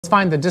Let's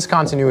find the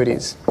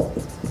discontinuities.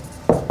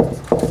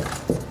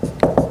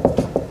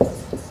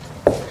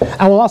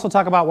 And we'll also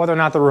talk about whether or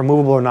not they're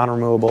removable or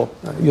non-removable.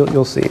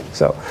 You'll see.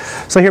 So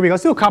here we go.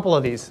 Let's do a couple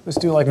of these. Let's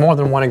do like more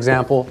than one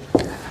example.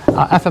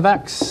 F of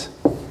x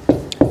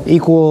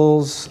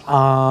equals,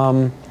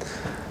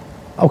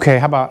 okay,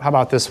 how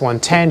about this one?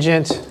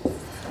 Tangent.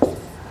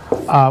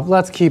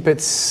 Let's keep it,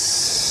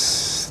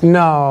 this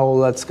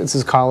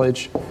is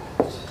college.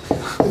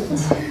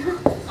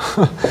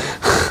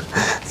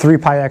 3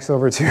 pi x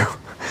over 2.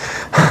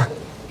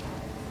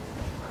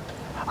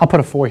 I'll put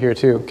a 4 here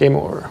too. Game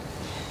over.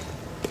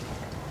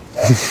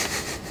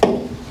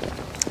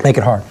 Make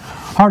it hard.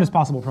 Hardest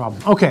possible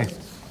problem. Okay.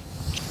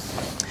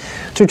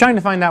 So you're trying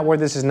to find out where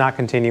this is not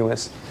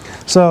continuous.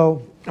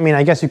 So, I mean,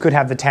 I guess you could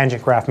have the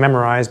tangent graph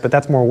memorized, but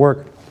that's more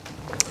work.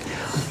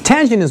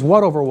 Tangent is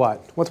what over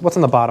what? What's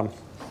on the bottom?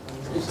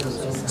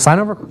 Sine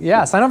over,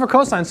 yeah, sine over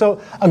cosine.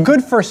 So a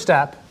good first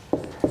step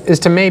is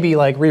to maybe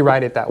like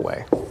rewrite it that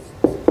way.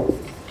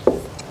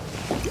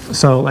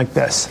 So like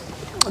this,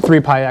 3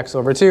 pi x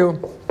over 2.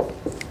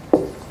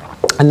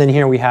 And then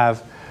here we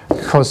have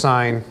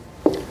cosine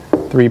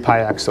 3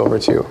 pi x over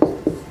 2.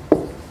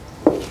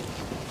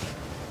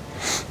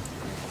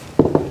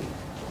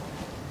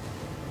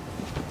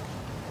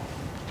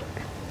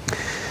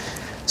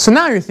 So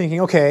now you're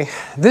thinking, okay,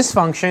 this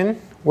function,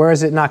 where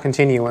is it not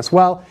continuous?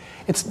 Well,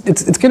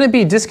 it's going to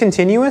be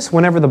discontinuous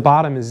whenever the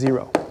bottom is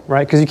 0,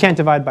 right? Because you can't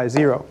divide by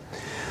 0.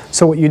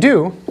 So what you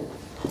do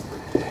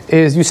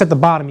is you set the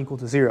bottom equal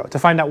to 0 to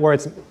find out where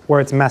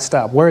it's messed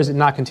up. Where is it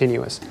not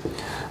continuous?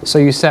 So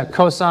you set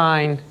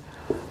cosine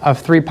of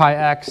 3 pi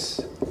x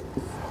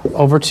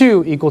over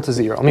 2 equal to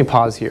 0. Let me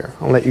pause here.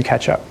 I'll let you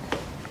catch up.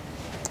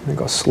 Let me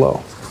go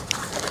slow.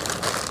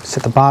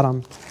 Set the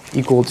bottom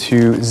equal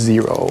to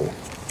 0.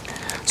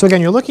 So again,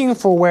 you're looking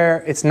for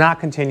where it's not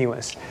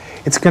continuous.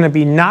 It's going to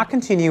be not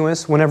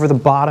continuous whenever the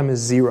bottom is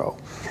 0.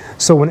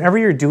 So whenever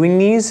you're doing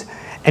these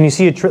and you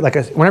see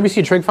whenever you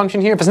see a trig function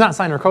here, if it's not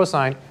sine or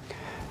cosine,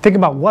 think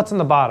about what's on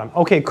the bottom.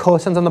 Okay,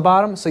 cosine's on the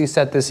bottom, so you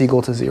set this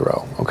equal to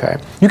 0. Okay,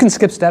 you can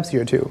skip steps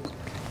here too.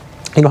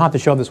 You don't have to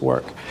show this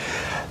work.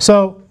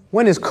 So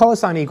when is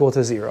cosine equal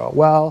to 0?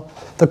 Well,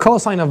 the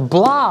cosine of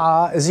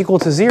blah is equal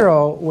to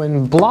 0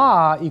 when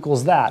blah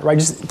equals that, right?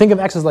 Just think of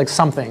x as like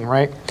something,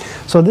 right?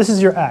 So this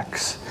is your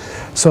x.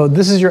 So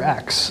this is your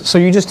x. So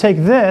you just take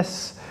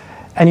this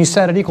and you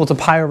set it equal to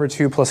pi over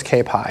 2 plus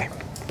k pi.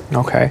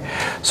 Okay,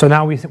 so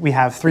now we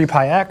have 3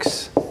 pi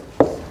x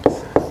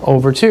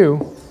over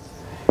 2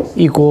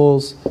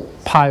 equals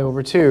pi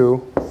over 2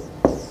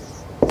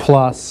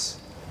 plus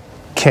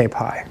k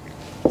pi.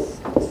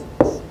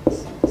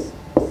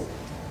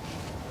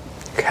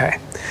 Okay.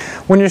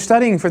 When you're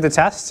studying for the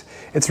test,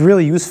 it's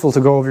really useful to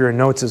go over your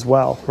notes as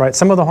well, right?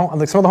 Some of the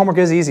homework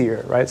is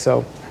easier, right?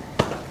 So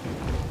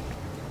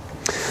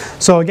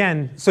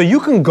again, so you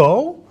can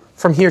go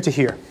from here to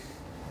here.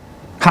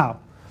 How?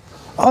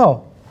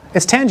 Oh,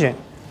 it's tangent.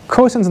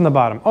 Cosine's in the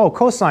bottom. Oh,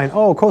 cosine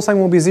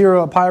will be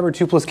 0 at pi over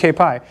 2 plus k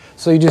pi.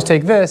 So you just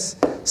take this,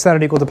 set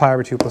it equal to pi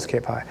over 2 plus k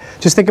pi.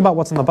 Just think about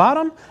what's on the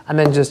bottom, and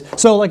then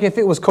so like if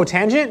it was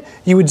cotangent,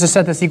 you would just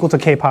set this equal to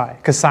k pi,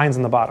 because sine's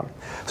in the bottom.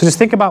 So just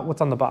think about what's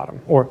on the bottom.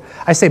 Or,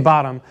 I say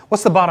bottom,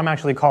 what's the bottom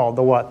actually called?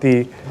 The what?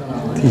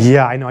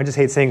 Yeah, I know, I just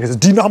hate saying because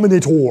it's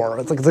denominator.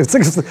 It's like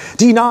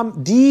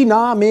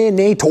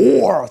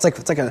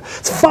denominator.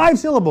 It's 5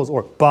 syllables,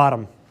 or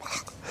bottom.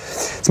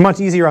 It's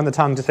much easier on the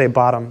tongue to say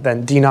bottom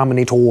than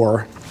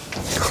denominator.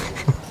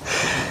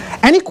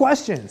 Any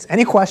questions?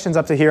 Any questions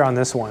up to here on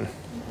this one?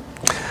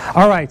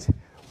 All right,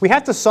 we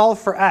have to solve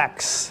for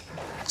x.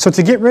 So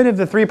to get rid of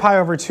the 3 pi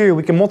over 2,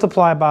 we can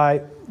multiply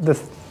by the,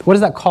 what is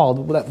that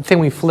called? That thing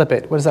when you flip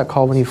it. What is that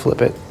called when you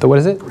flip it? What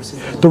is it?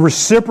 Reciprocal. The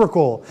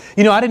reciprocal.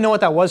 You know, I didn't know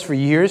what that was for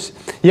years.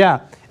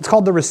 Yeah, it's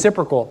called the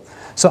reciprocal.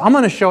 So I'm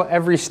going to show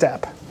every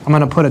step. I'm going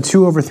to put a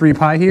 2 over 3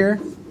 pi here.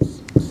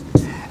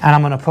 And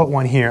I'm going to put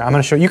one here. I'm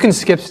going to show, you can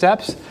skip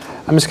steps.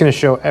 I'm just going to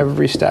show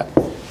every step.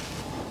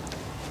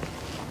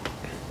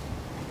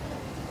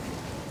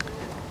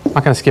 I'm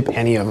not going to skip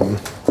any of them.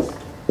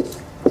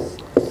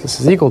 This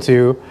is equal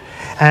to,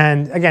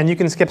 and again, you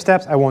can skip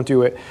steps. I won't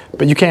do it,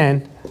 but you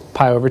can.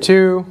 Pi over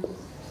 2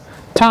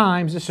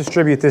 times, just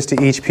distribute this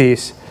to each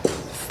piece,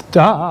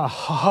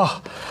 times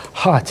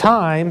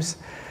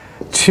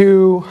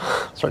 2,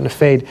 starting to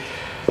fade,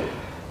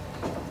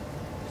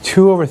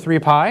 2 over 3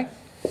 pi.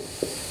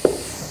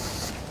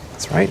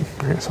 That's right.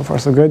 So far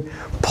so good.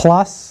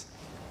 Plus,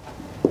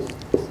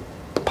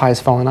 pi is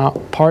falling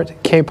out, part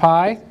k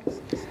pi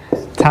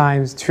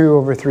times 2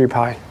 over 3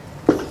 pi.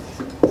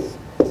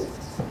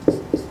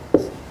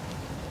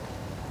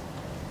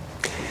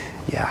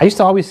 Yeah, I used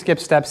to always skip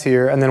steps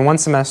here, and then one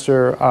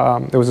semester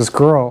there was this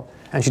girl,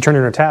 and she turned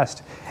in her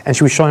test, and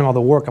she was showing all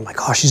the work. I'm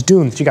like, oh, she's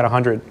doomed. She got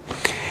 100.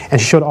 And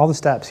she showed all the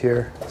steps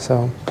here.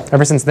 So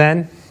ever since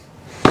then,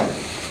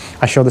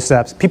 I show the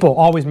steps. People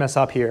always mess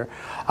up here.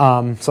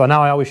 So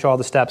now I always show all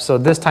the steps. So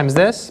this times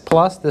this,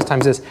 plus this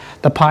times this.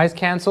 The pi's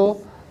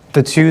cancel,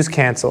 the 2's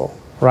cancel,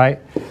 right?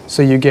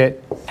 So you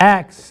get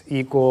x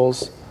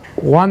equals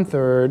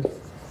 1/3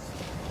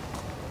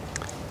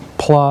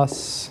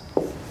 plus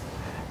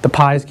the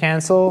pi's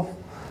cancel,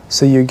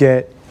 so you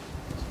get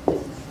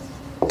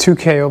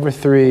 2k over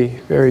 3,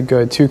 very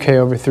good, 2k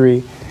over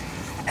 3.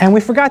 And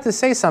we forgot to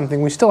say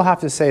something, we still have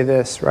to say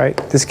this, right?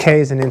 This k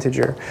is an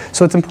integer.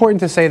 So it's important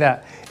to say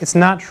that. It's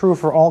not true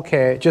for all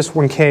k, just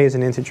when k is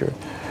an integer.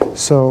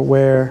 So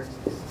where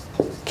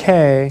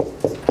k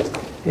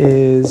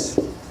is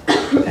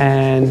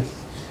an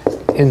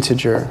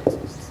integer.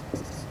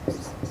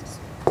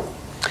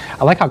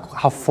 I like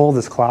how full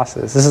this class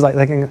is. This is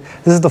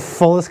this is the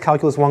fullest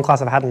Calculus 1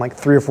 class I've had in like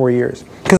 3 or 4 years.